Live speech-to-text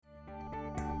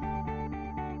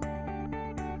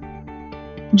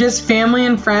just family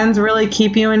and friends really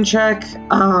keep you in check.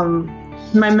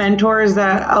 My mentors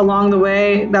that along the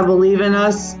way that believe in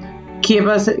us keep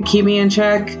me in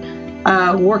check.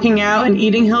 Working out and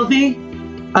eating healthy,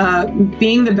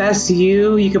 being the best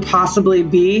you could possibly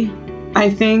be, I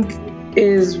think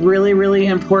is really, really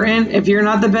important. If you're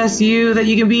not the best you that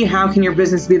you can be, how can your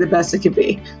business be the best it could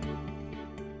be?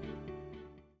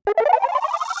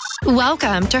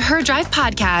 Welcome to Her Drive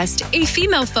Podcast, a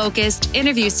female-focused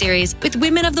interview series with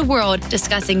women of the world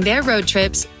discussing their road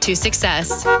trips to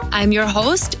success. I'm your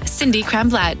host, Cindy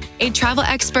Kremblatt, a travel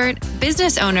expert,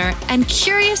 business owner, and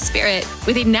curious spirit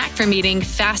with a knack for meeting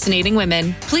fascinating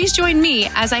women. Please join me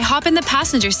as I hop in the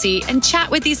passenger seat and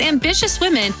chat with these ambitious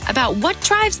women about what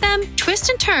drives them, twists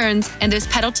and turns, and those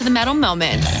pedal to the metal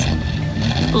moments.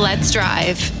 Let's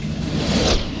drive.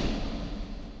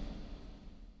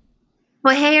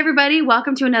 Well, hey, everybody.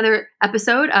 Welcome to another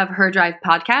episode of Her Drive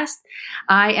Podcast.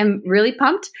 I am really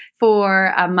pumped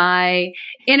for my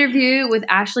interview with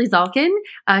Ashley Zalkin.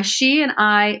 She and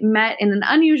I met in an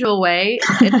unusual way,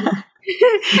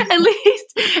 at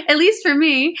least for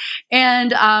me.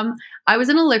 And I was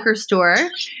in a liquor store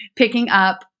picking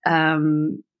up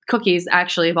cookies,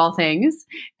 actually, of all things.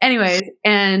 Anyways,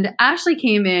 and Ashley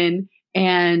came in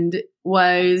and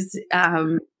was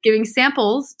giving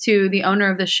samples to the owner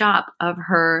of the shop of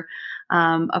her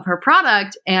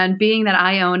product. And being that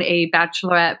I own a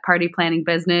bachelorette party planning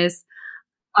business,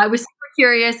 I was super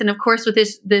curious. And of course, with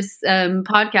this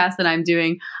podcast that I'm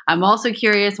doing, I'm also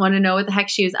curious, want to know what the heck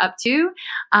she was up to.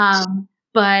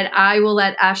 But I will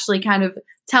let Ashley kind of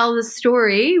tell the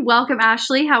story. Welcome,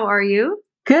 Ashley. How are you?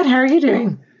 Good. How are you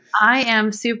doing? I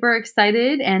am super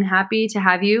excited and happy to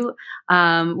have you.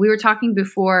 We were talking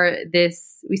before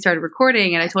we started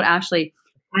recording, and I told Ashley,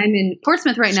 I'm in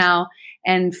Portsmouth right now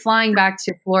and flying back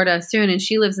to Florida soon, and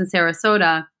she lives in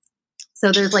Sarasota.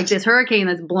 So there's like this hurricane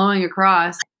that's blowing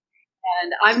across,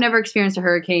 and I've never experienced a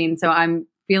hurricane, so I'm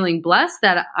feeling blessed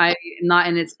that I am not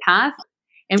in its path.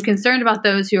 I'm concerned about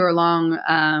those who are along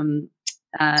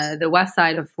the west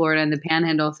side of Florida and the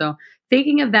Panhandle, so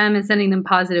thinking of them and sending them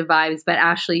positive vibes. But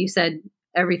Ashley, you said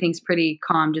everything's pretty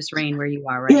calm, just rain where you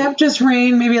are, right? Yep, just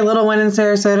rain, maybe a little wind in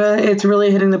Sarasota. It's really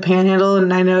hitting the Panhandle,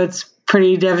 and I know it's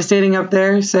pretty devastating up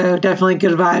there. So definitely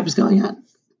good vibes going on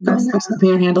across the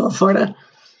Panhandle of Florida.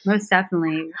 Most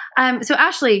definitely. So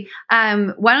Ashley,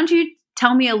 why don't you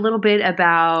tell me a little bit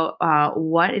about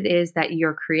what it is that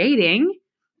you're creating?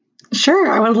 Sure,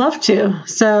 I would love to.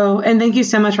 And thank you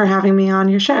so much for having me on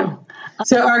your show.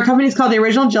 So our company is called the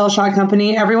Original Gel Shot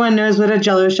Company. Everyone knows what a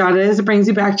Jello shot is. It brings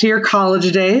you back to your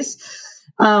college days.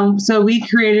 So we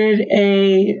created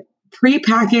a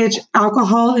pre-packaged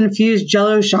alcohol-infused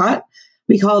Jello shot.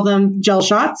 We call them gel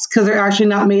shots because they're actually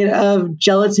not made of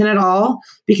gelatin at all,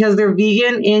 because they're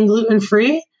vegan and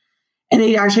gluten-free, and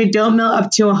they actually don't melt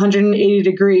up to 180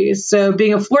 degrees. So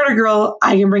being a Florida girl,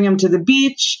 I can bring them to the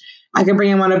beach. I can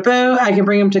bring them on a boat. I can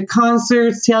bring them to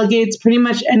concerts, tailgates, pretty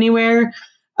much anywhere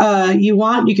you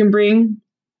want, you can bring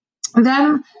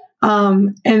them.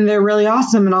 And they're really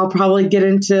awesome. And I'll probably get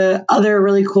into other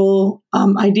really cool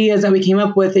ideas that we came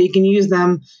up with that you can use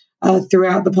them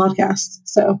throughout the podcast.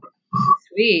 So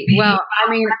sweet. Well, I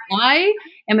mean, I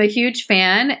am a huge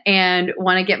fan and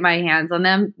want to get my hands on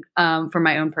them for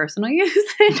my own personal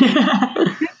use.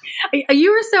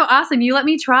 You were so awesome. You let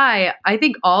me try. I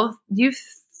think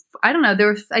I don't know. There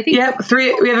was, I think. Yep,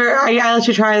 three. I let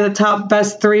you try the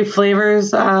best three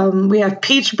flavors. We have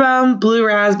peach bum, blue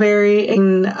raspberry,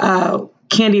 and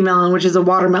candy melon, which is a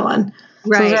watermelon.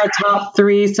 Right. So those are our top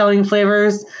three selling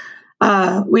flavors.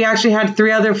 We actually had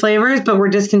three other flavors, but we're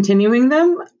discontinuing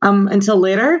them until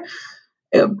later.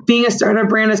 Being a startup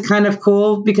brand is kind of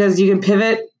cool because you can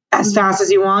pivot as fast as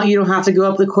you want. You don't have to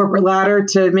go up the corporate ladder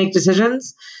to make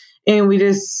decisions. And we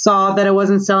just saw that it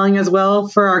wasn't selling as well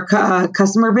for our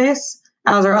customer base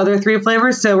as our other three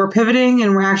flavors. So we're pivoting,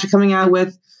 and we're actually coming out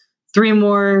with 3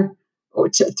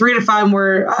 to 5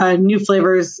 more new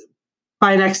flavors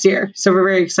by next year. So we're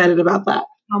very excited about that.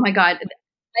 Oh my God.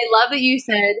 I love that you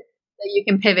said that you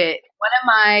can pivot. One of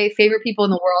my favorite people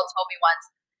in the world told me once,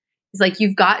 he's like,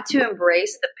 you've got to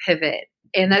embrace the pivot.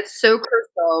 And that's so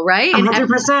crucial, right?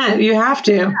 100%. You have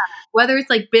to. Yeah. Whether it's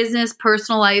like business,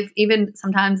 personal life, even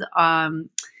sometimes,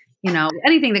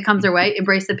 anything that comes our way,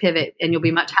 embrace the pivot and you'll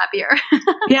be much happier.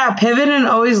 Yeah. Pivot and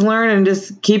always learn, and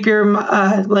just keep your,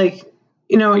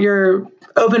 you're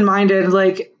open-minded.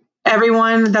 Like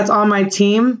everyone that's on my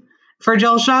team for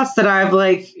gel shots that I've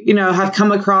have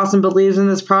come across and believes in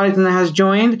this product and that has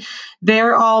joined,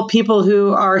 they're all people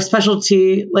who are specialized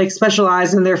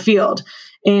in their field.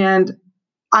 And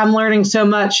I'm learning so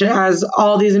much as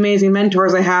all these amazing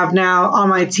mentors I have now on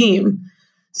my team.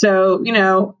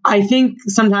 So, I think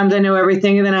sometimes I know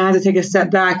everything, and then I have to take a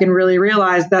step back and really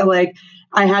realize that, like,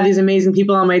 I have these amazing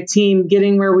people on my team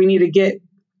getting where we need to get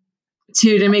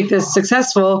to make this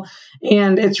successful.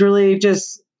 And it's really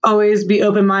just always be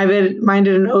open-minded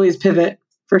and always pivot,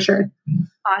 for sure.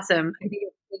 Awesome. I think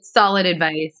it's solid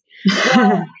advice.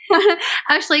 Well,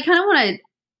 actually, I kind of want to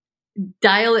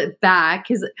dial it back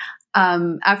because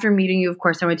after meeting you, of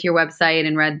course, I went to your website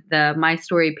and read the My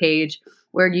Story page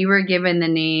where you were given the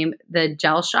name the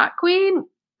Gel Shot Queen.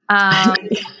 Was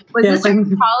this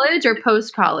during college or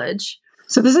post-college?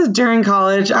 So this is during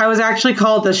college. I was actually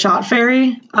called the Shot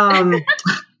Fairy.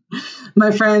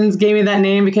 My friends gave me that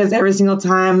name because every single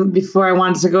time before I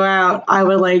wanted to go out, I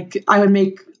would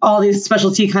make all these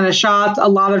specialty kind of shots, a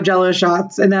lot of Jello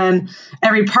shots. And then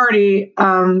every party,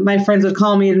 my friends would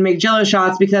call me to make Jello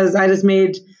shots because I was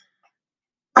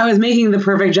making the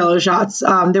perfect Jello shots.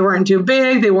 They weren't too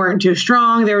big. They weren't too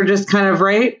strong. They were just kind of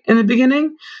right in the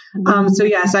beginning. So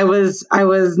yes, I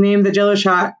was named the Jello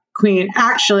Shot Queen.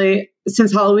 Actually,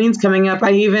 since Halloween's coming up,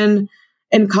 in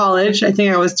college, I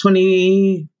think I was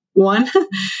 21.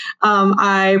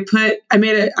 I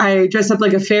dressed up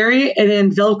like a fairy and then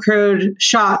Velcroed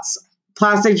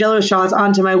plastic Jello shots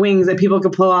onto my wings that people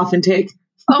could pull off and take.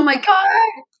 Oh my God.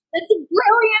 That's a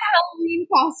brilliant Halloween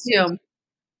costume.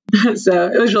 So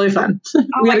it was really fun.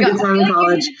 We had a good time in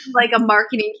college. Like a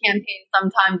marketing campaign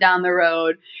sometime down the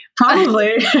road.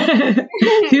 Probably.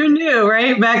 Who knew,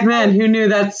 right? Back then, who knew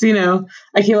that's,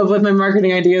 I came up with my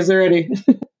marketing ideas already.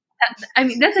 I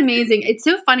mean, that's amazing. It's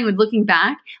so funny with looking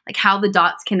back, like how the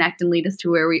dots connect and lead us to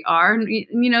where we are.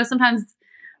 And, sometimes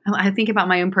I think about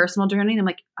my own personal journey and I'm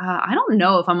like, I don't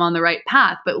know if I'm on the right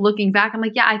path. But looking back, I'm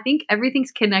like, yeah, I think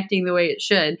everything's connecting the way it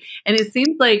should. And it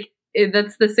seems like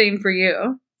that's the same for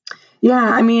you. Yeah.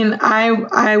 I mean,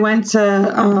 I went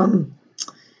to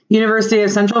University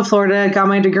of Central Florida, got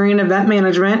my degree in event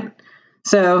management.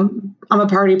 So I'm a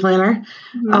party planner.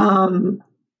 Mm-hmm.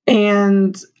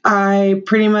 And I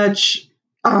pretty much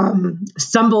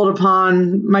stumbled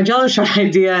upon my Jello shot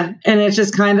idea. And it's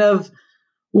just kind of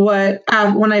when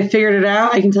I figured it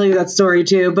out, I can tell you that story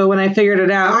too. But when I figured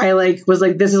it out, I was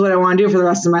like, this is what I want to do for the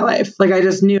rest of my life. Like, I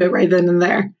just knew it right then and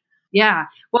there. Yeah.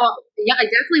 Well, yeah, I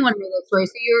definitely want to know that story.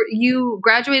 So you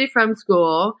graduated from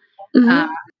school.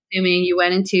 Mm-hmm. Assuming you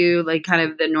went into like kind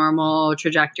of the normal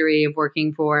trajectory of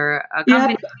working for a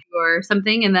company or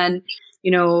something. And then,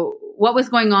 what was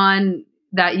going on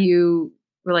that you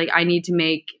were like, I need to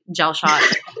make gel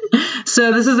shots?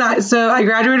 So I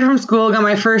graduated from school, got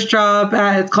my first job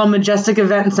it's called Majestic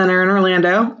Event Center in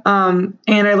Orlando. And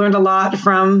I learned a lot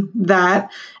from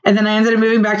that. And then I ended up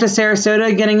moving back to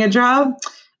Sarasota, getting a job.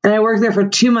 And I worked there for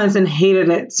 2 months and hated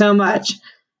it so much.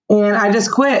 And I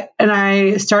just quit and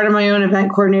I started my own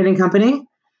event coordinating company.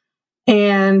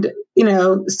 And,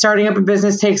 starting up a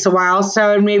business takes a while. So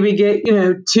I would maybe get,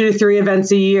 2 to 3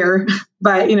 events a year,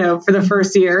 but, for the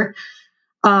first year.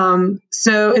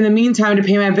 So in the meantime, to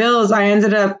pay my bills, I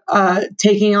ended up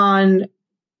taking on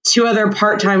 2 other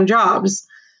part-time jobs.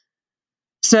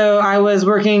 So I was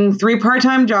working 3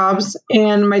 part-time jobs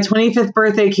and my 25th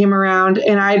birthday came around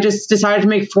and I just decided to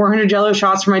make 400 Jello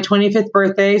shots for my 25th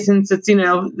birthday since it's,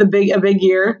 a big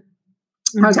year.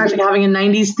 Mm-hmm. I was actually having a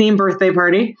 90s themed birthday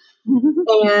party.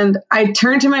 Mm-hmm. And I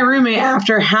turned to my roommate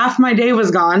after half my day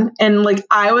was gone and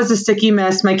I was a sticky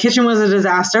mess. My kitchen was a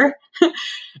disaster.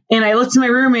 And I looked at my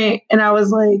roommate and I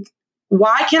was like,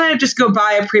 why can't I just go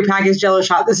buy a prepackaged Jello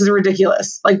shot? This is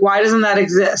ridiculous. Why doesn't that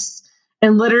exist?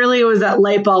 And literally it was that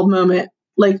light bulb moment.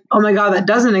 Oh my God, that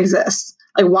doesn't exist.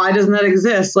 Why doesn't that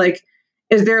exist?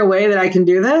 Is there a way that I can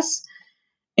do this?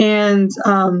 And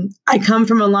I come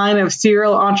from a line of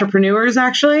serial entrepreneurs,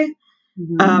 actually.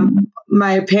 Mm-hmm.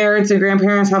 My parents and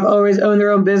grandparents have always owned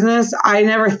their own business. I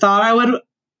never thought I would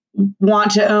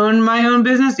want to own my own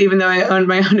business, even though I owned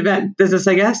my own event business,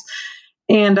 I guess.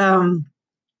 And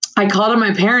I called up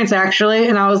my parents, actually,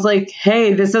 and I was like,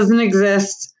 hey, this doesn't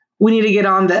exist. We need to get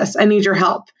on this. I need your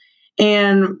help.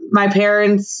 And my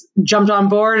parents jumped on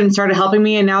board and started helping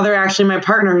me. And now they're actually my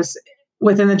partners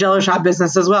within the Jello shot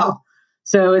business as well.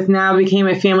 So it now became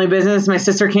a family business. My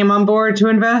sister came on board to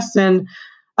invest and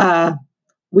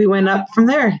we went up from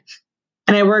there.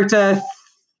 And I worked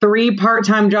 3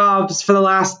 part-time jobs for the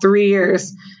last 3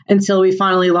 years until we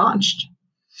finally launched.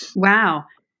 Wow.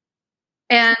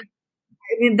 And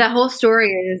I mean, the whole story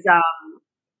is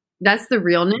that's the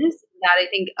realness that I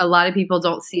think a lot of people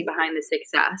don't see behind the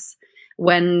success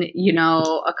when,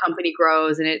 a company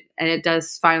grows and it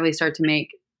does finally start to make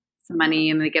some money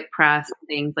and they get press and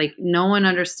things. No one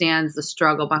understands the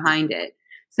struggle behind it.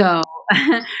 So,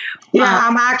 Yeah,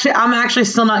 I'm actually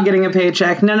still not getting a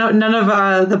paycheck. None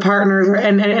of the partners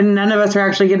and none of us are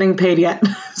actually getting paid yet.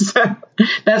 So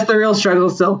that's the real struggle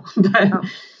still. But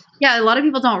yeah, a lot of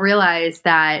people don't realize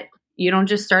that you don't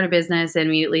just start a business and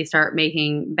immediately start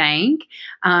making bank.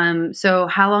 So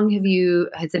how long has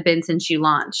it been since you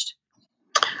launched?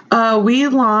 We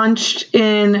launched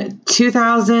in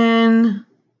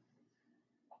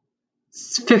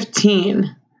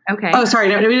 2015. Okay. Oh, sorry.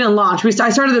 No, we didn't launch. I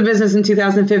started the business in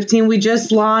 2015. We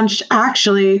just launched.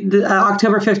 Actually,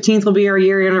 October 15th will be our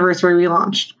year anniversary. We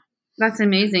launched. That's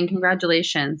amazing.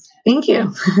 Congratulations. Thank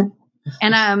you.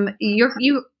 And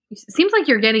you seems like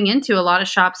you're getting into a lot of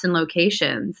shops and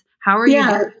locations. How are you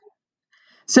doing?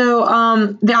 So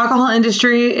the alcohol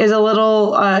industry is a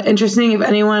little interesting. If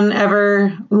anyone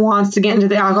ever wants to get into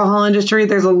the alcohol industry,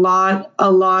 there's a lot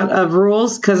of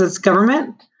rules because it's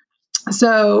government.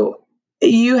 So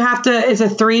you have to, it's a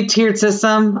 3-tiered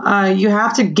system. You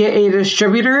have to get a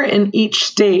distributor in each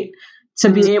state to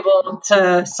be able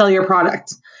to sell your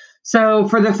product. So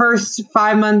for the first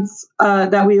 5 months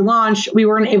that we launched, we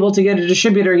weren't able to get a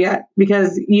distributor yet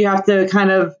because you have to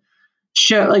kind of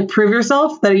prove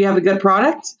yourself that you have a good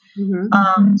product.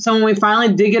 So when we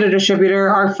finally did get a distributor,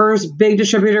 our first big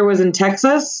distributor was in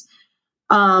Texas.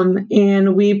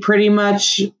 And we pretty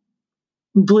much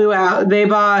blew out. They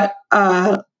bought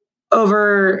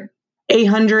over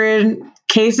 800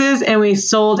 cases and we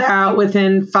sold out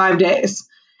within 5 days.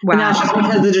 Wow. And that's just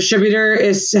because the distributor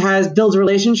builds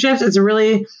relationships. It's a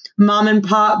really mom and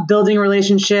pop building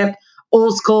relationship,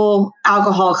 old school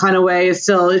alcohol kind of way. It's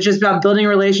just about building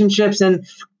relationships and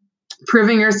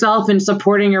proving yourself and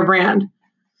supporting your brand.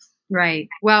 Right.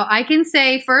 Well, I can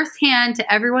say firsthand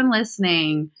to everyone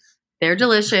listening, they're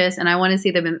delicious, and I want to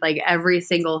see them in every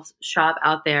single shop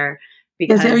out there.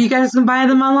 Because you guys can buy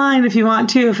them online if you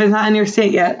want to, if it's not in your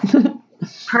state yet.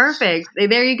 Perfect.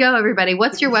 There you go, everybody.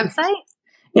 What's your website?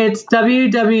 It's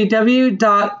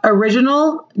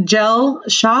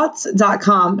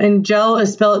www.originalgelshots.com, and gel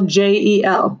is spelled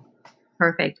JEL.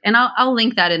 Perfect. And I'll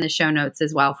link that in the show notes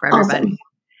as well for everybody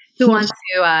who wants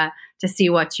to see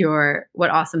what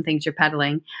awesome things you're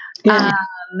peddling. Yeah.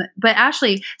 But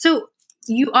Ashley, so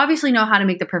you obviously know how to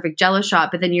make the perfect Jello shot,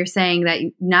 but then you're saying that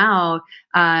now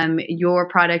your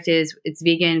product it's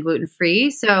vegan,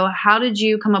 gluten-free. So how did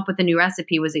you come up with the new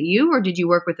recipe? Was it you, or did you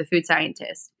work with a food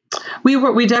scientist?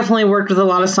 We definitely worked with a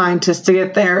lot of scientists to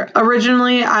get there.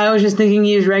 Originally, I was just thinking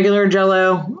use regular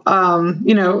Jello,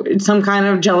 some kind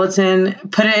of gelatin,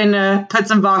 put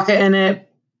some vodka in it,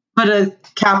 put a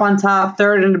cap on top,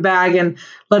 throw it in a bag, and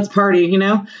let's party,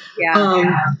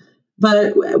 Yeah.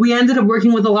 But we ended up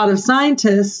working with a lot of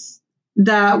scientists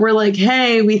that were like,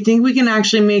 hey, we think we can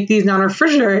actually make these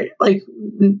non-refrigerated.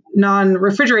 And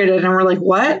we're like,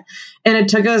 what? And it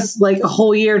took us a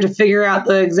whole year to figure out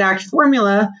the exact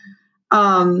formula.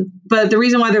 But the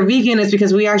reason why they're vegan is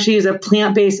because we actually use a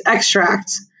plant-based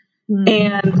extract.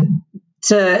 And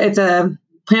it's a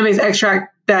plant-based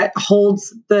extract that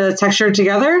holds the texture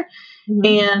together.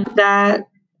 And that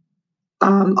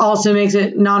also makes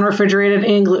it non-refrigerated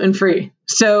and gluten-free.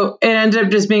 So it ended up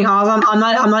just being awesome.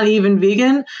 I'm not even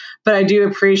vegan, but I do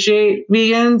appreciate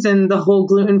vegans and the whole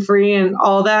gluten-free and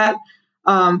all that,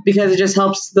 because it just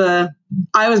helps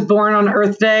I was born on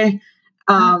Earth Day.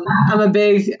 I'm a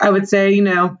big, I would say,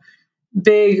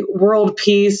 big world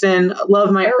peace and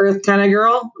love my earth kind of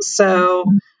girl. So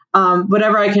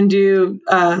whatever I can do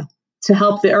to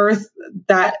help the earth,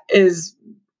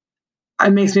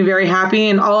 it makes me very happy.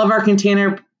 And all of our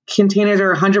containers are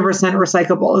 100%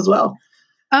 recyclable as well.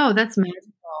 Oh, that's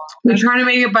magical. We try to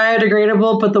make it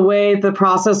biodegradable, but the way the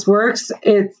process works,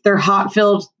 they're hot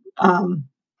filled.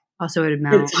 Also, it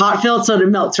melts. It's hot filled, so it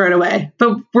melts right away.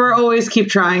 But we're always keep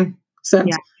trying. So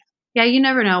yeah, you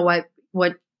never know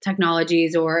what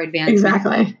technologies or advancements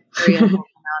out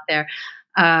there.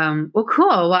 Well,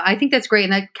 cool. Well, I think that's great,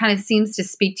 and that kind of seems to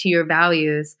speak to your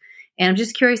values. And I'm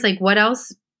just curious, what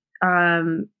else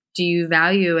do you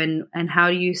value, and how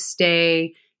do you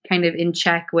stay kind of in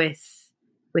check with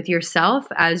yourself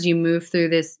as you move through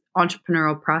this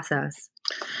entrepreneurial process?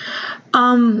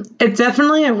 It's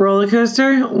definitely a roller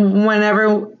coaster.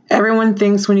 Whenever everyone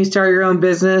thinks when you start your own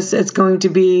business, it's going to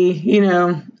be,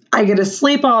 I get to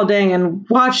sleep all day and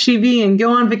watch TV and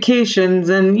go on vacations.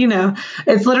 And,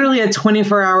 it's literally a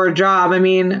 24-hour job. I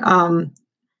mean,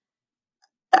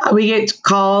 we get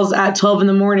calls at 12 in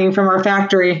the morning from our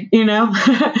factory,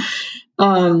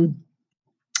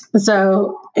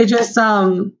 so it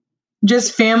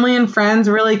just family and friends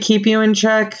really keep you in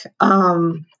check.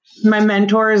 My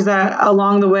mentors that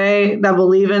along the way that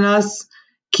believe in us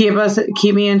keep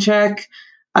me in check.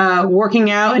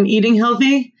 working out and eating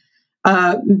healthy,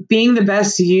 being the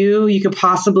best you could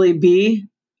possibly be,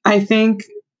 I think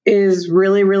is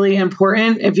really, really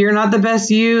important. If you're not the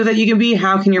best you that you can be,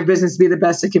 how can your business be the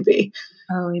best it could be?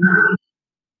 Oh, amen.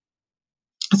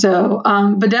 So,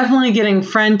 but definitely getting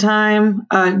friend time,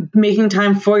 making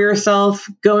time for yourself,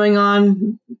 going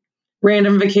on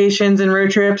random vacations and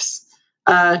road trips,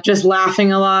 just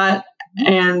laughing a lot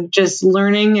and just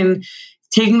learning and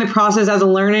taking the process as a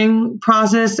learning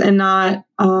process and not,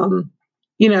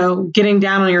 getting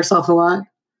down on yourself a lot.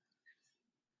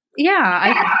 Yeah,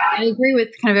 I agree with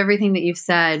kind of everything that you've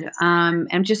said.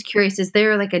 I'm just curious, is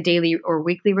there like a daily or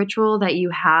weekly ritual that you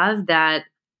have that,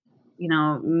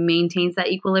 maintains that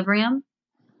equilibrium?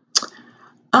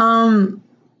 My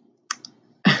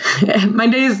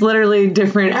day is literally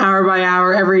different hour by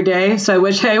hour every day. So I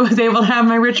wish I was able to have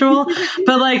my ritual,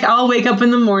 but like I'll wake up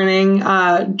in the morning,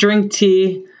 drink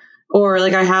tea, or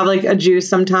like I have like a juice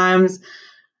sometimes,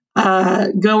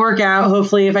 go work out,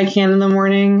 hopefully if I can in the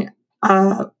morning.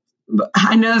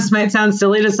 I know this might sound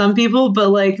silly to some people, but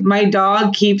like my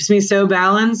dog keeps me so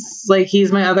balanced. Like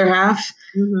he's my other half.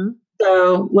 Mm-hmm.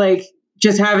 So like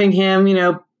just having him,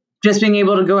 just being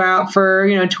able to go out for,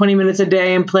 20 minutes a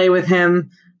day and play with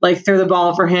him, like throw the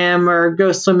ball for him or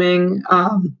go swimming.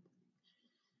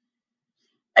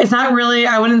 It's not really,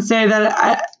 I wouldn't say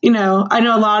that I know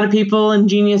a lot of people and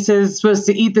geniuses supposed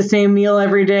to eat the same meal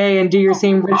every day and do your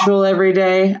same ritual every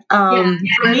day. For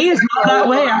me, it's not that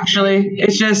way, actually.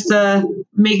 It's just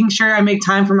making sure I make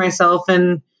time for myself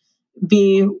and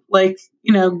be like,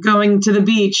 going to the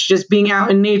beach, just being out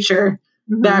in nature.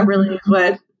 Mm-hmm. That really is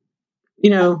what,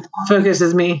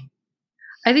 focuses me.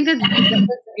 I think that's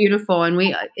beautiful. And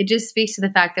it just speaks to the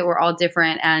fact that we're all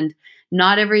different and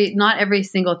not every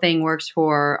single thing works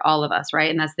for all of us.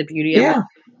 Right. And that's the beauty of it.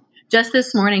 Just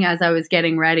this morning, as I was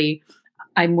getting ready,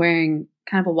 I'm wearing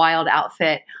kind of a wild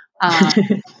outfit,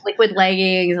 like with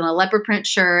leggings and a leopard print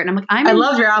shirt. And I'm like, I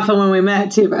love your outfit when we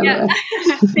met too, by the way.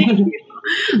 Thank you.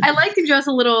 I like to dress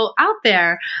a little out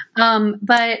there.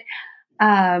 But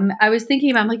I was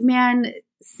thinking about, I'm like, man,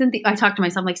 Cynthia, I talked to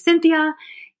myself, I'm like, Cynthia,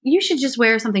 you should just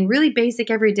wear something really basic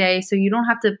every day so you don't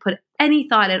have to put any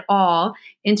thought at all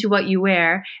into what you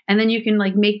wear. And then you can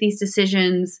like make these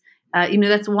decisions.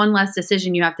 That's one less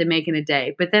decision you have to make in a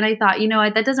day. But then I thought,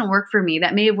 that doesn't work for me.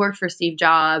 That may have worked for Steve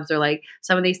Jobs or like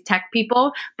some of these tech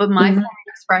people. But my form of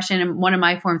expression and one of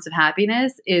my forms of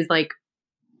happiness is like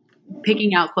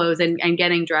picking out clothes and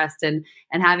getting dressed and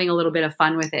having a little bit of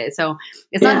fun with it. So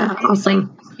it's not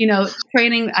awesome. Like,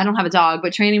 training, I don't have a dog,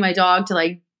 but training my dog to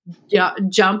like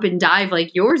jump and dive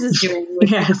like yours is doing.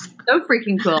 Yes. So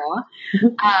freaking cool.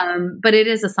 But it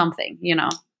is a something,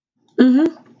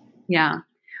 Mm-hmm. Yeah.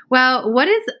 Well, what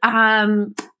is,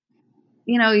 we're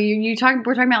talking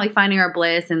about like finding our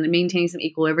bliss and maintaining some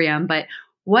equilibrium, but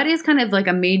what is kind of like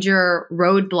a major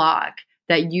roadblock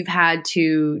that you've had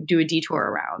to do a detour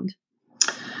around?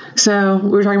 So we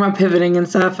were talking about pivoting and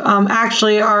stuff.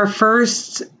 Actually, our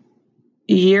first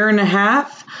year and a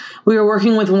half, we were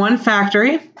working with one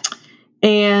factory,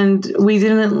 and we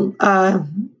didn't,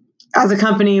 as a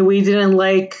company, we didn't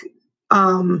like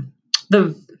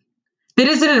they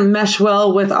just didn't mesh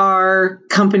well with our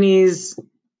company's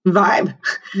vibe.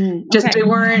 Just they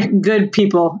weren't good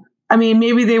people. I mean,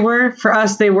 maybe they were. For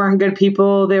us, they weren't good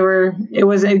people. It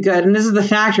wasn't good. And this is the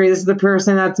factory. This is the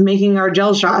person that's making our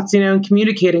gel shots, and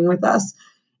communicating with us.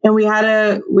 And we had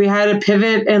to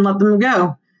pivot and let them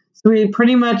go. So we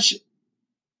pretty much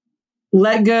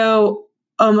let go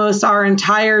almost our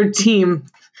entire team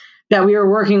that we were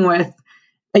working with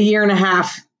a year and a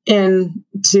half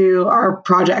into our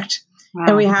project. Wow.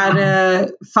 And we had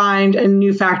to find a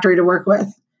new factory to work with.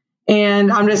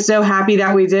 And I'm just so happy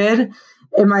that we did.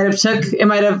 It might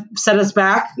have set us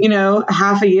back,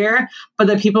 half a year, but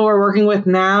the people we're working with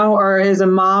now is a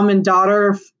mom and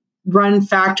daughter run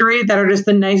factory that are just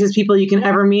the nicest people you can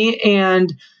ever meet.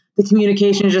 And the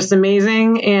communication is just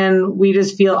amazing. And we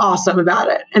just feel awesome about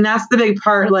it. And that's the big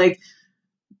part. Like,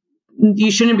 you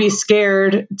shouldn't be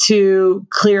scared to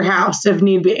clear house if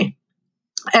need be.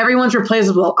 Everyone's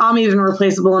replaceable. I'm even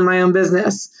replaceable in my own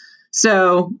business.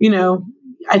 So,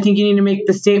 I think you need to make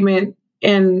the statement,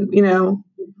 and,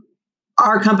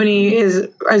 our company is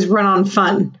run on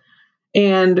fun,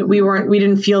 and we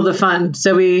didn't feel the fun.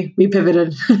 So we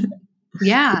pivoted.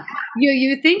 Yeah.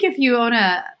 You think if you own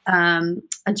a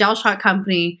gel shot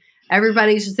company,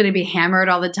 everybody's just going to be hammered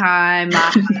all the time.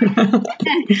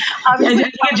 I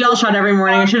take a gel shot every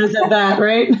morning. I should have said that,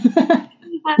 right?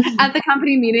 At the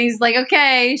company meetings, like,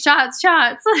 okay, shots.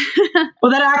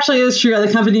 Well, that actually is true. At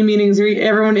the company meetings,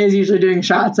 everyone is usually doing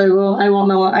shots. I won't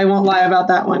lie about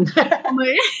that one.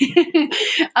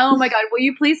 Oh my God. Will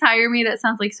you please hire me? That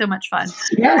sounds like so much fun.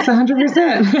 Yes,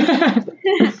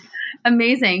 100%.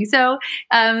 Amazing. So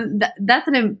that's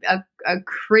a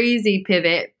crazy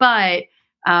pivot, but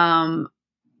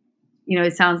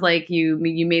it sounds like you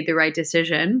made the right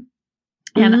decision.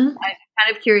 And I'm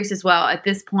kind of curious as well at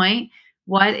this point,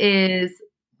 what is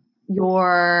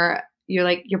your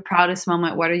proudest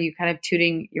moment? What are you kind of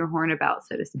tooting your horn about,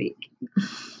 so to speak?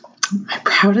 My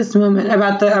proudest moment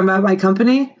about my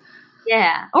company?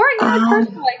 Yeah. Or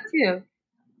personal life too.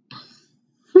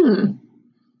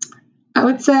 I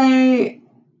would say,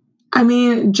 I'm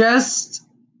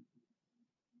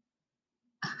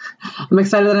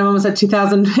excited that I'm almost at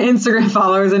 2,000 Instagram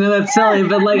followers. I know that's silly,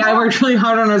 but I worked really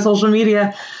hard on our social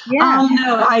media. Yeah.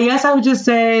 No, I guess I would just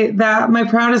say that my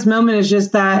proudest moment is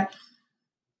just that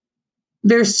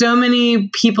there's so many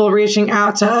people reaching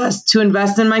out to us to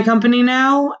invest in my company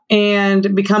now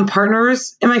and become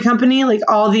partners in my company. Like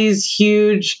all these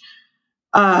huge,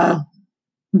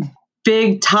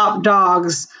 big top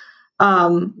dogs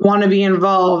want to be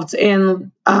involved.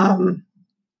 And I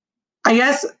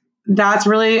guess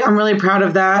I'm really proud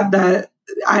of that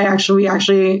we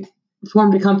actually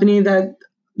formed a company that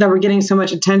we're getting so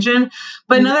much attention.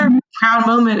 But another proud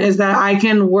moment is that I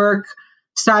can work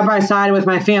side by side with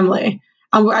my family.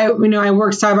 I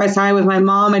work side by side with my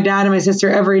mom, my dad, and my sister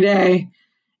every day.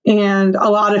 And a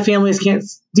lot of families can't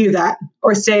do that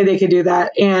or say they could do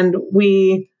that. And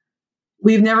we've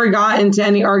never got into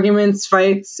any arguments,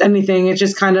 fights, anything. It's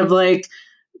just kind of like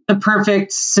a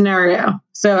perfect scenario.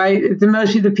 So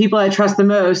the people I trust the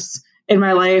most in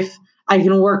my life, I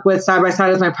can work with side by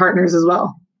side with my partners as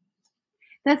well.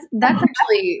 That's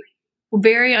actually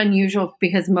very unusual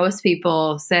because most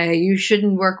people say you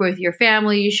shouldn't work with your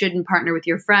family, you shouldn't partner with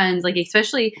your friends, like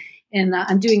especially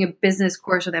I'm doing a business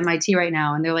course with MIT right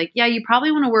now, and they're like, yeah, you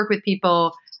probably want to work with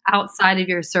people outside of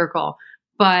your circle,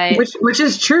 but which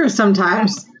is true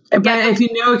sometimes. But if you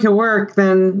know it can work,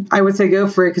 then I would say go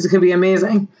for it because it could be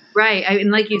amazing. Right.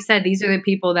 And like you said, these are the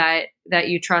people that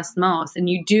you trust most, and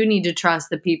you do need to trust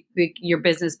the people, your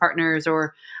business partners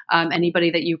or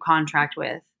anybody that you contract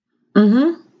with.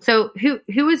 Mm-hmm. So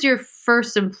who was your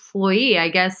first employee? I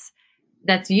guess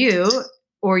that's you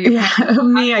or your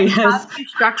me, I guess. How do you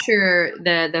structure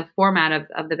the format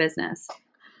of the business?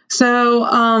 So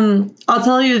I'll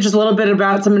tell you just a little bit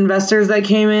about some investors that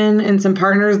came in and some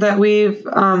partners that we've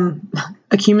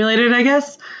accumulated, I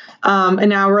guess. And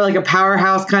now we're like a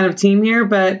powerhouse kind of team here,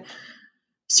 but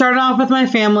started off with my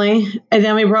family. And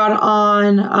then we brought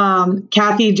on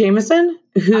Kathy Jameson,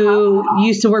 who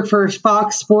used to work for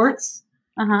Fox Sports.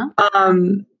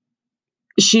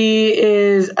 She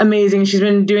is amazing. She's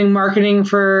been doing marketing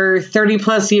for 30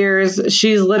 plus years.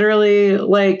 She's literally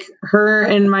like her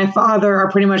and my father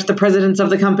are pretty much the presidents of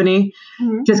the company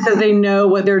just because they know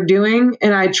what they're doing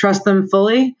and I trust them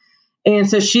fully. And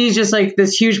so she's just like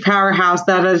this huge powerhouse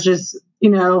that is just,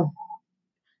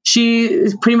 she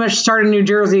pretty much started in New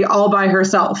Jersey all by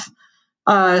herself.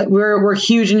 We're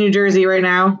huge in New Jersey right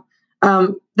now.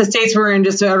 The states we're in,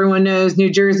 just so everyone knows, New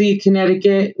Jersey,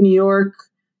 Connecticut, New York,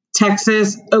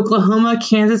 Texas, Oklahoma,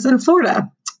 Kansas, and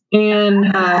Florida,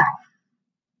 and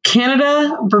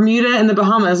Canada, Bermuda, and the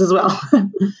Bahamas as well.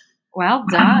 Well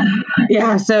done.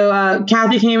 Yeah. So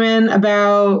Kathy came in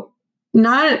about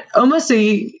not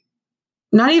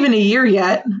even a year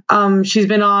yet. She's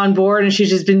been on board and she's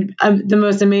just been the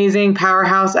most amazing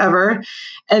powerhouse ever.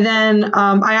 And then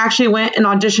I actually went and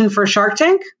auditioned for Shark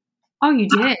Tank. Oh, you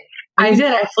did? I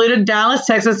did. I flew to Dallas,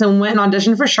 Texas, and went and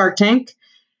auditioned for Shark Tank.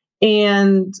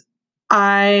 And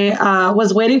I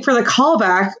was waiting for the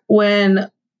callback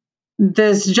when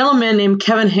this gentleman named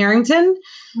Kevin Harrington,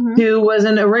 who was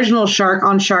an original shark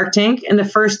on Shark Tank in the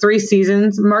first 3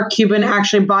 seasons, Mark Cuban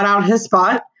actually bought out his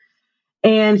spot.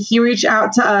 And he reached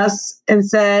out to us and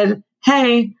said,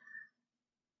 hey,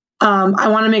 I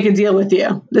want to make a deal with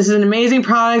you. This is an amazing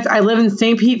product. I live in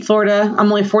St. Pete, Florida.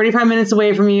 I'm only 45 minutes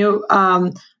away from you.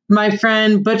 My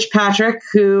friend Butch Patrick,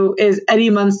 who is Eddie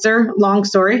Munster, long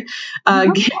story,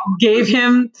 gave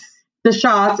him the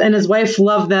shots and his wife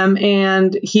loved them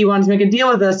and he wanted to make a deal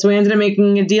with us. So we ended up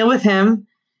making a deal with him.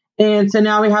 And so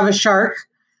now we have a shark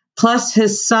plus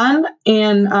his son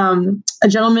and a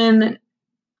gentleman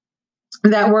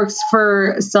that works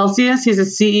for Celsius. He's a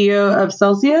CEO of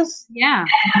Celsius. Yeah.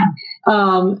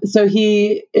 So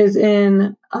he is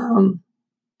in, so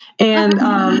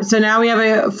now we have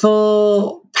a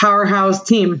full powerhouse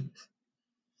team.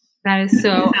 That is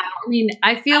so,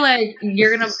 I feel like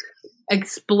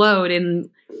explode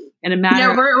in a matter.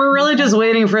 Yeah, we're really just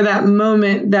waiting for that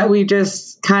moment that we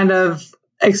just kind of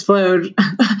explode. But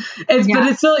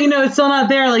it's still, it's still not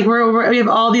there. Like we have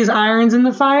all these irons in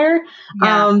the fire.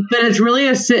 But it's really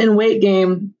a sit and wait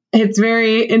game. It's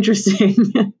very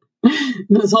interesting.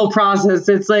 This whole process.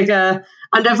 It's like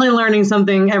I'm definitely learning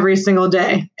something every single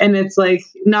day, and it's like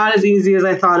not as easy as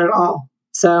I thought at all.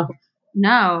 So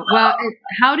no. Well,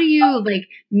 how do you like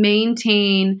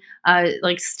maintain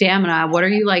like stamina? What are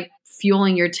you like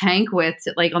fueling your tank with?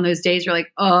 Like on those days you're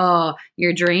like, oh,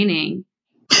 you're draining.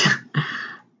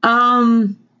 I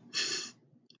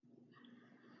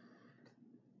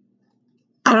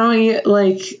don't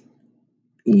like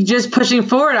just pushing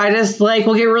forward. I just like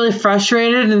will get really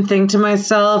frustrated and think to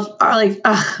myself, like,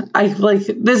 I like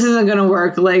this isn't gonna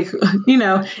work. Like,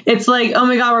 it's like, oh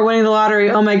my god, we're winning the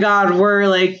lottery. Oh my god, we're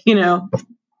like,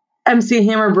 MC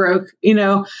Hammer broke.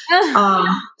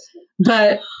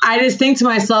 But I just think to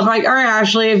myself, like, all right,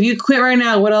 Ashley, if you quit right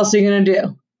now, what else are you gonna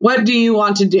do? What do you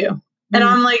want to do? And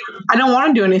I'm like, I don't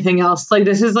want to do anything else. Like,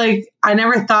 this is like, I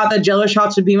never thought that Jello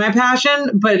shots would be my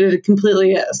passion, but it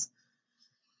completely is.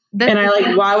 And I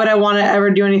like, why would I want to ever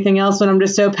do anything else when I'm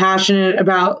just so passionate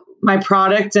about my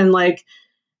product? And like,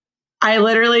 I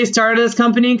literally started this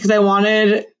company because I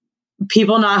wanted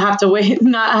people not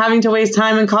having to waste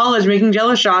time in college making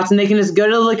Jello shots, and they can just go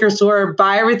to the liquor store,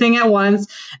 buy everything at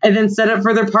once, and then set up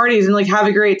for their parties and like have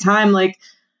a great time. Like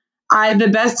the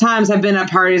best times have been at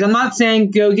parties. I'm not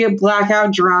saying go get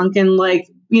blackout drunk and like,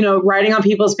 writing on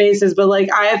people's faces, but like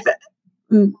I've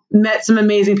met some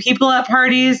amazing people at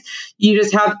parties. You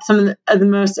just have some of the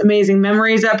most amazing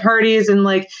memories at parties, and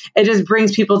like it just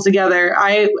brings people together.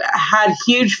 I had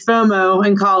huge FOMO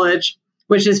in college,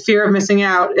 which is fear of missing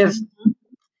out, if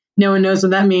no one knows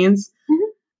what that means.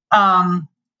 And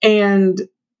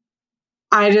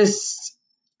I'm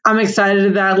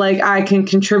excited that like I can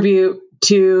contribute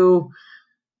to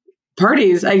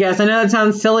parties, I guess. I know that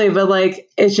sounds silly, but like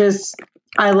it's just,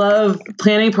 I love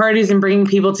planning parties and bringing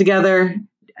people together.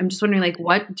 I'm just wondering, like,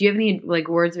 what do you have any like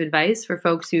words of advice for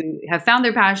folks who have found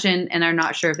their passion and are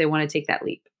not sure if they want to take that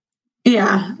leap?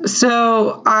 Yeah.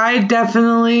 So I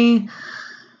definitely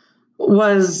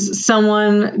was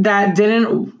someone that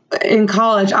didn't, in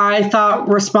college, I thought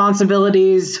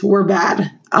responsibilities were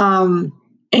bad.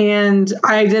 And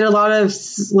I did a lot of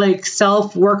like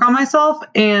self work on myself.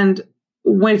 And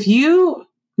if you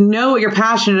know what you're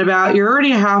passionate about, you're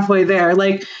already halfway there.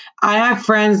 Like I have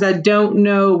friends that don't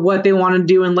know what they want to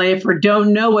do in life or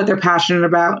don't know what they're passionate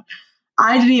about.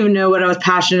 I didn't even know what I was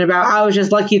passionate about. I was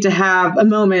just lucky to have a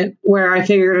moment where I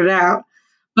figured it out.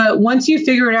 But once you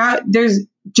figure it out,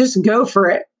 just go for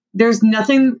it. There's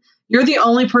nothing, you're the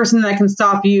only person that can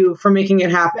stop you from making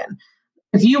it happen.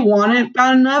 If you want it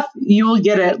bad enough, you will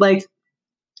get it. Like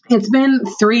it's been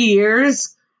 3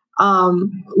 years,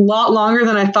 lot longer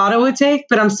than I thought it would take,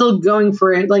 but I'm still going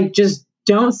for it. Like just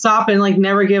don't stop and like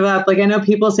never give up. Like I know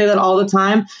people say that all the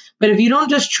time, but if you don't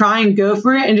just try and go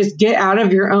for it and just get out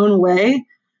of your own way,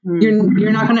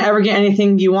 you're not going to ever get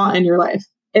anything you want in your life.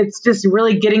 It's just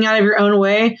really getting out of your own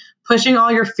way, pushing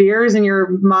all your fears in your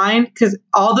mind, because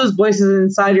all those voices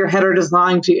inside your head are just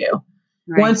lying to you.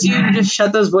 Right. Once you just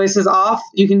shut those voices off,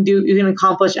 you can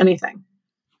accomplish anything.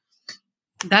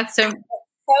 That's so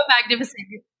magnificent.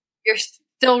 You're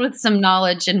filled with some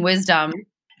knowledge and wisdom.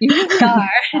 You really are.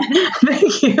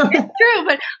 Thank you. It's true,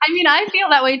 but I mean, I feel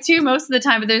that way too most of the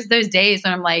time. But there's those days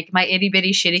when I'm like, my itty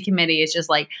bitty shitty committee is just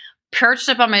like perched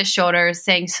up on my shoulders,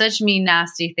 saying such mean,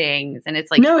 nasty things, and it's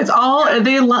like, no, it's all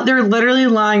they're literally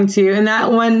lying to you. And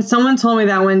that when someone told me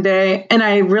that one day, and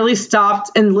I really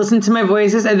stopped and listened to my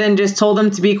voices, and then just told them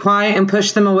to be quiet and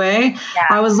push them away. Yeah.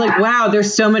 I was like, wow,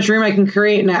 there's so much room I can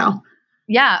create now.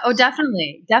 Yeah. Oh,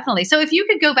 definitely. Definitely. So if you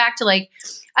could go back to like,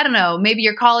 I don't know, maybe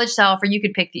your college self, or you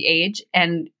could pick the age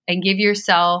and give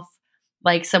yourself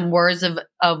like some words of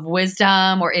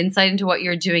wisdom or insight into what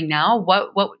you're doing now,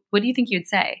 what do you think you'd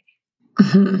say?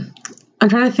 I'm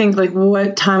trying to think like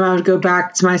what time I would go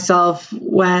back to myself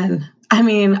when, I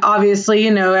mean, obviously,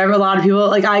 a lot of people,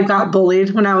 like I got bullied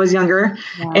when I was younger.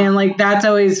 Yeah. And like, that's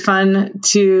always fun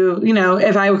to,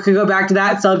 if I could go back to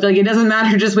that self, like, it doesn't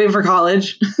matter, just wait for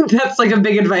college. That's like a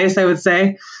big advice I would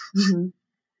say,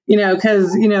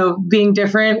 because, being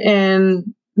different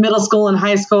in middle school and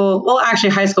high school, well,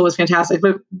 actually high school was fantastic,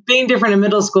 but being different in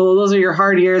middle school, those are your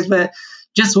hard years, but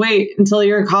just wait until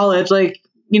you're in college. Like,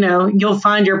 you'll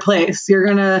find your place.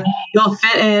 You'll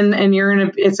fit in, and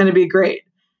it's going to be great.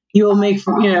 You will make,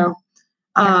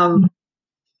 I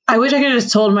wish I could have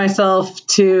just told myself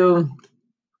to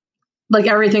like,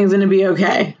 everything's going to be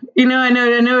okay. I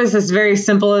know it's as very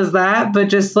simple as that, but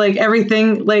just like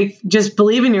everything, like just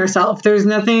believe in yourself. There's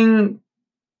nothing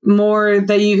more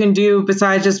that you can do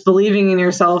besides just believing in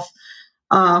yourself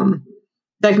that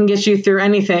can get you through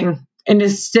anything. And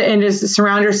just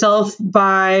surround yourself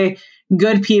by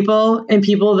good people and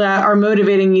people that are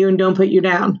motivating you and don't put you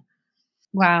down.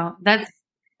 Wow, that's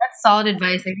solid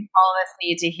advice. I think all of us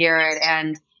need to hear it.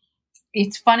 And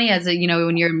it's funny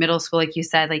when you're in middle school, like you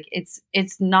said, like it's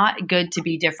not good to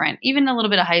be different. Even a little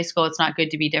bit of high school, it's not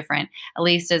good to be different, at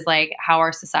least as like how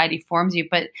our society forms you.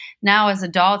 But now as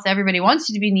adults, everybody wants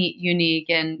you to be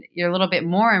unique, and you're a little bit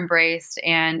more embraced.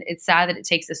 And it's sad that it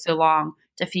takes us so long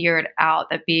to figure it out,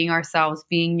 that being ourselves,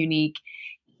 being unique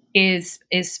is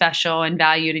special and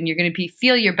valued, and you're going to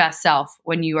feel your best self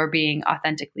when you are being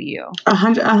authentically you.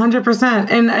 100%.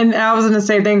 And I was going to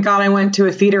say, thank God I went to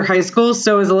a theater high school,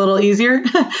 so it was a little easier.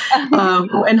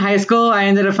 In high school, I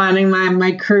ended up finding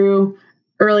my crew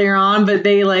earlier on, but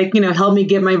they helped me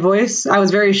get my voice. I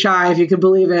was very shy, if you could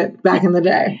believe it, back in the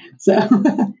day. So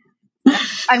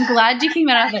I'm glad you came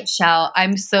out of that shell.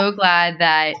 I'm so glad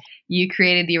that you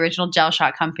created the original Gel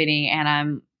Shot Company, and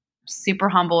I'm super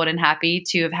humbled and happy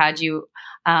to have had you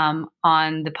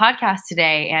on the podcast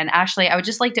today. And Ashley, I would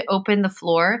just like to open the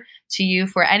floor to you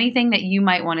for anything that you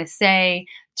might want to say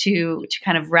to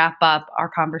kind of wrap up our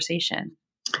conversation.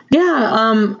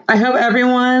 Yeah, I hope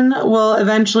everyone will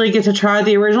eventually get to try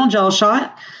the original Gel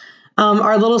Shot.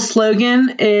 Our little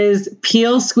slogan is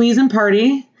peel, squeeze, and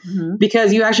party,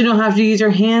 because you actually don't have to use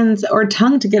your hands or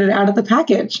tongue to get it out of the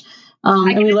package.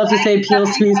 And we love to say peel,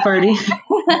 squeeze, party.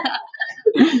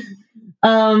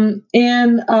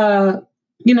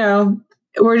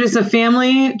 We're just a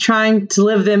family trying to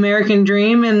live the American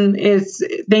dream. And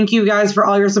thank you guys for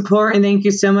all your support. And thank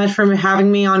you so much for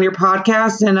having me on your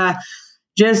podcast. And I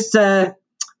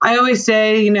always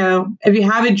say, if you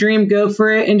have a dream, go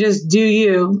for it and just do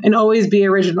you, and always be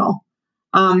original.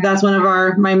 That's one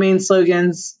of my main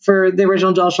slogans for the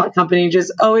original Gel Shot Company.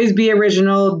 Just always be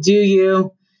original, do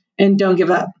you, and don't give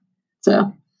up.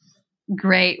 So.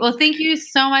 Great. Well, thank you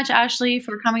so much, Ashley,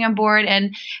 for coming on board.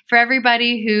 And for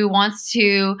everybody who wants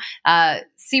to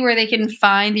see where they can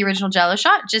find the original Jello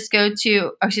Shot, just go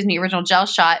to, original Gel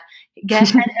Shot.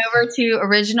 Head over to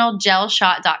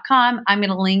originalgelshot.com. I'm going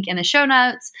to link in the show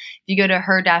notes. If you go to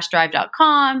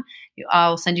her-drive.com,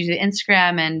 I'll send you to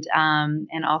Instagram and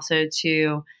also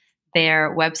to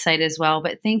their website as well.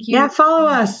 But thank you. Yeah, follow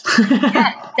us.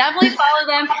 Yeah, definitely follow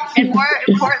them. And more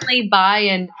importantly, buy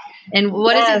and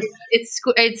what is it?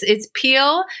 It's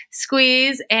peel,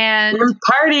 squeeze, and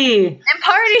party.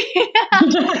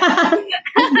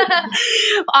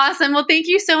 Awesome. Well, thank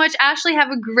you so much, Ashley. Have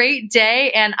a great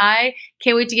day, and I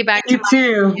can't wait to get back to you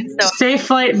too. Safe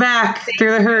flight back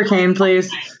through the hurricane,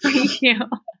 please. Thank you.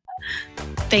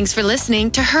 Thanks for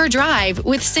listening to Her Drive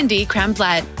with Cindy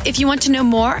Cramblett. If you want to know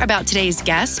more about today's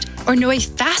guest or know a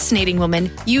fascinating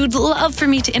woman you'd love for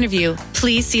me to interview,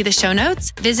 please see the show notes,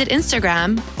 visit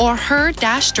Instagram or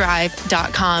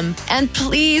her-drive.com. And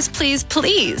please, please,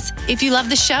 please, if you love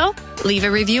the show, leave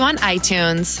a review on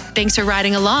iTunes. Thanks for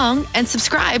riding along, and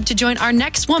subscribe to join our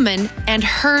next woman and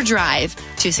her drive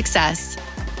to success.